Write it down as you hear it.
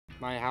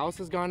My house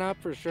has gone up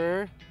for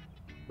sure,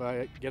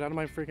 but get out of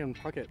my freaking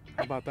pocket.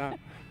 How about that?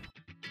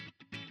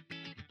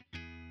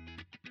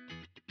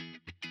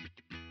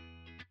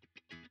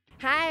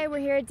 Hi, we're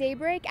here at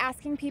Daybreak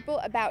asking people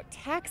about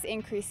tax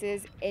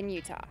increases in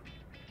Utah.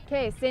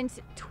 Okay,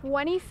 since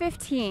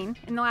 2015,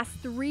 in the last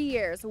 3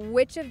 years,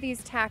 which of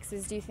these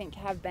taxes do you think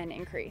have been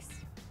increased?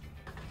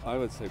 I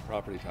would say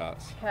property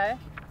tax. Okay.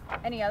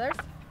 Any others?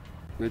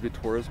 Maybe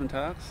tourism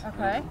tax?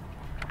 Okay.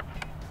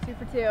 2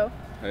 for 2.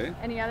 Okay.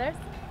 Any others?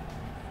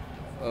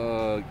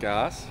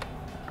 Gas?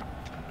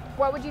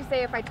 What would you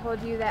say if I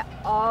told you that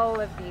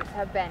all of these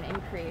have been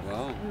increased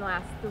Wow. in the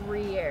last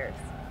 3 years?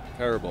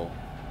 Terrible.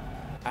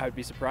 I would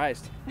be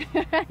surprised.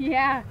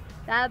 Yeah,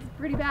 that's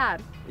pretty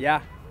bad.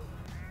 Yeah.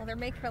 Well, they're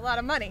making a lot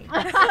of money.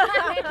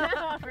 I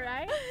know,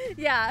 right?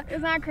 Yeah.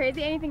 Isn't that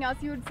crazy? Anything else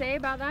you would say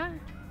about that?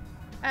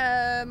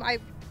 I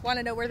want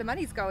to know where the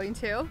money's going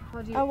to.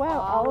 Oh wow,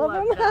 all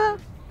of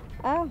them?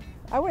 Oh,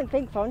 I wouldn't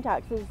think phone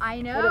taxes I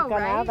would know, have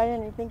gone right? up. I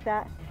didn't think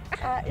that.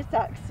 It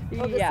sucks.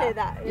 We'll just Yeah. say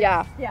that.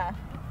 Yeah. Yeah.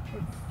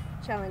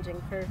 It's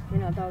challenging for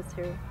those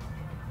who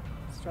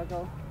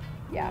struggle.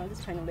 Yeah.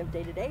 Just trying to live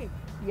day to day.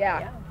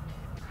 Yeah.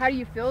 How do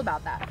you feel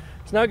about that?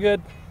 It's not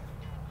good.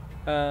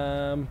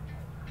 I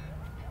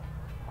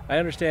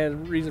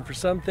understand reason for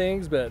some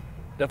things, but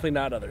definitely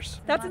not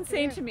others. That's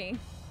insane to me.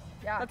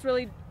 Yeah. That's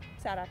really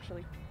sad,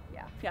 actually.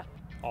 Yeah. Yeah.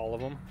 All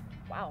of them.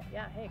 Wow.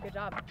 Yeah. Hey, good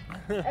job.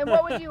 And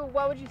what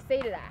would you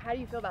say to that? How do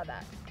you feel about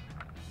that?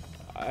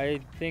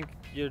 I think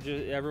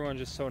everyone's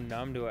just so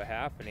numb to it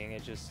happening.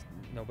 It just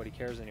nobody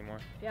cares anymore.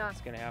 Yeah.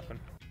 It's gonna happen.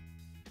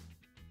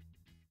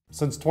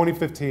 Since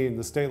 2015,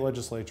 the state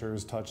legislature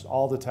has touched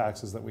all the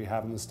taxes that we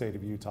have in the state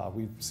of Utah.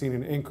 We've seen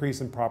an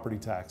increase in property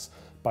tax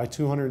by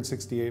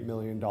 $268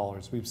 million.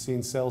 We've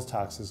seen sales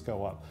taxes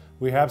go up.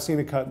 We have seen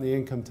a cut in the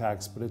income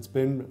tax, but it's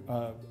been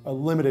a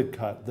limited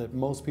cut that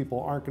most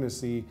people aren't going to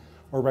see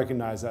or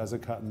recognize as a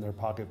cut in their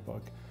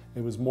pocketbook.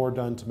 It was more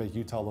done to make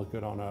Utah look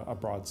good on a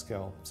broad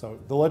scale. So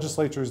the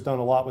legislature has done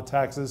a lot with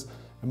taxes,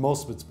 and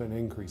most of it's been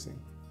increasing.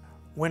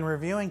 When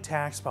reviewing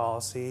tax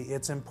policy,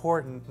 it's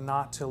important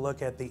not to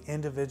look at the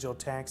individual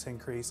tax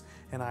increase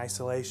in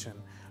isolation,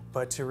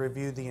 but to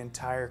review the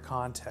entire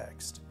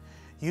context.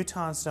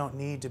 Utahns don't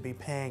need to be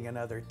paying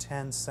another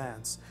 10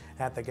 cents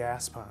at the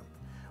gas pump,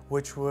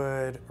 which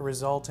would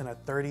result in a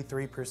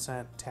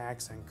 33%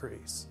 tax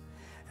increase.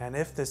 And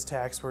if this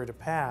tax were to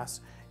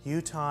pass,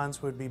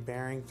 Utahns would be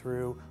bearing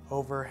through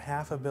over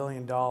 $500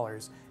 million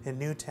in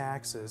new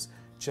taxes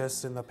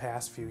just in the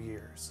past few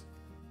years.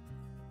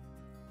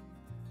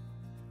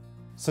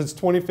 Since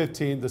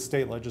 2015, the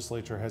state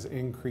legislature has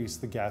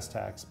increased the gas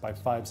tax by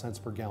 5 cents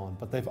per gallon,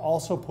 but they've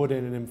also put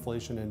in an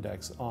inflation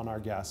index on our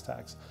gas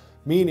tax,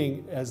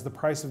 meaning as the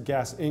price of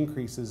gas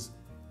increases,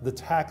 the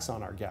tax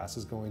on our gas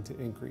is going to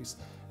increase.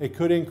 It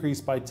could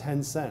increase by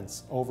 10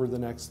 cents over the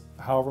next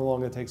however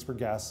long it takes for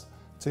gas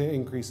to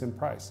increase in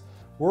price.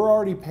 We're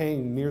already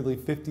paying nearly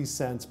 50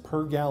 cents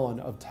per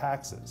gallon of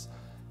taxes.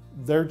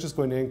 They're just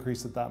going to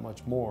increase it that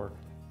much more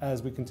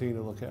as we continue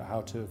to look at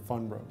how to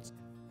fund roads.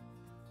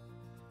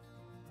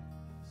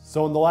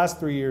 So in the last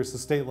 3 years, the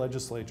state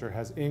legislature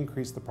has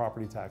increased the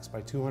property tax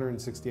by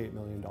 $268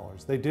 million.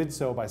 They did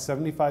so by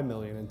 $75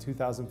 million in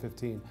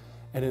 2015,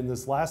 and in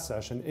this last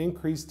session,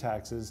 increased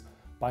taxes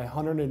by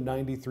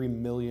 $193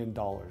 million.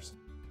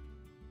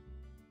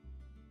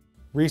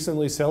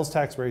 Recently, sales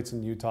tax rates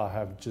in Utah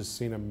have just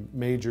seen a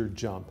major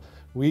jump.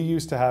 We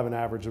used to have an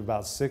average of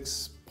about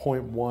 6.1 to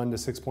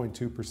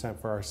 6.2%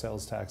 for our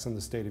sales tax in the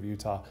state of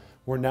Utah.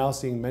 We're now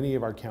seeing many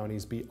of our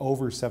counties be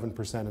over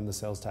 7% in the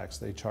sales tax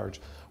they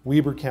charge.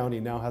 Weber County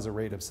now has a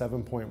rate of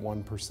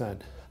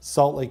 7.1%.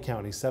 Salt Lake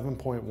County,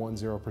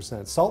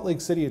 7.10%. Salt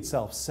Lake City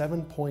itself,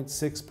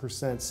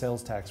 7.6%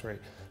 sales tax rate.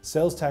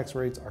 Sales tax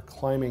rates are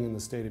climbing in the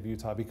state of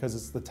Utah because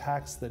it's the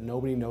tax that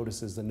nobody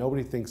notices, that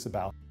nobody thinks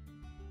about.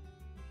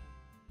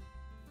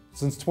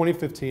 Since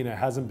 2015, it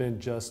hasn't been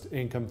just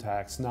income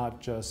tax,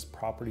 not just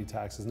property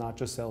taxes, not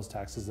just sales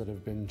taxes that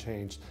have been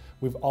changed.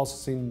 We've also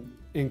seen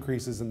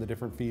increases in the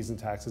different fees and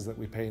taxes that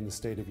we pay in the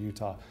state of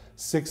Utah.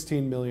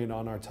 $16 million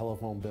on our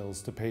telephone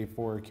bills to pay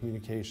for a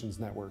communications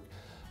network.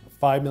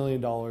 $5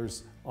 million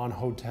on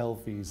hotel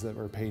fees that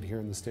were paid here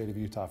in the state of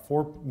Utah.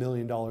 $4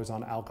 million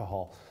on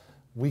alcohol.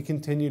 We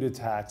continue to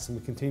tax and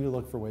we continue to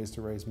look for ways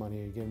to raise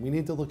money again. We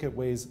need to look at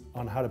ways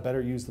on how to better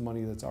use the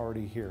money that's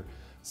already here.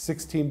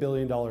 $16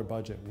 billion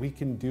budget. We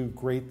can do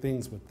great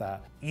things with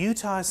that.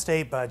 Utah's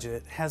state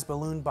budget has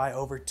ballooned by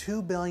over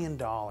 $2 billion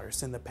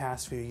in the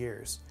past few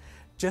years.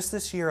 Just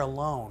this year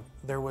alone,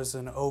 there was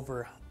an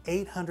over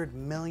 $800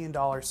 million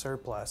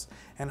surplus,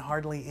 and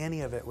hardly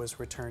any of it was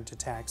returned to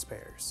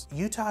taxpayers.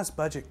 Utah's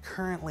budget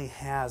currently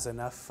has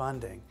enough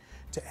funding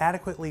to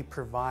adequately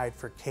provide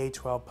for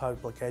K-12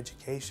 public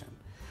education,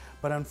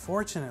 but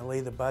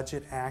unfortunately the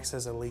budget acts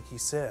as a leaky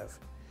sieve.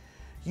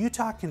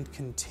 Utah can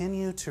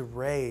continue to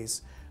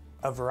raise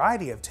a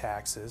variety of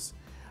taxes,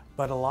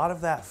 but a lot of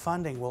that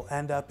funding will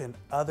end up in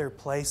other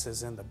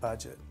places in the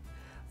budget.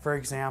 For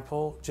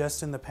example,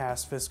 just in the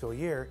past fiscal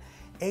year,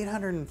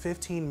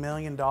 $815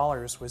 million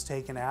was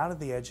taken out of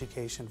the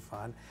education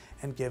fund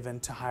and given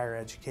to higher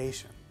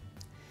education.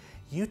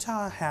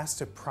 Utah has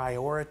to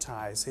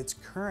prioritize its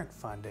current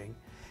funding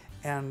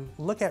and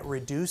look at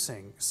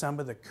reducing some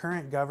of the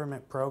current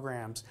government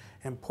programs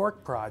and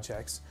pork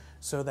projects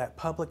so that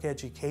public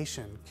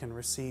education can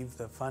receive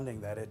the funding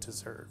that it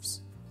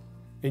deserves.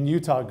 In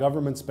Utah,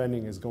 government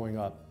spending is going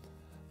up.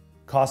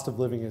 Cost of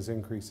living is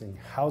increasing.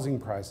 Housing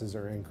prices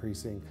are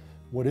increasing.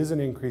 What isn't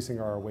increasing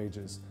are our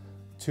wages.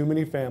 Too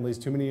many families,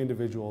 too many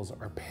individuals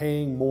are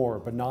paying more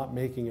but not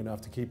making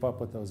enough to keep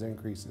up with those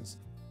increases.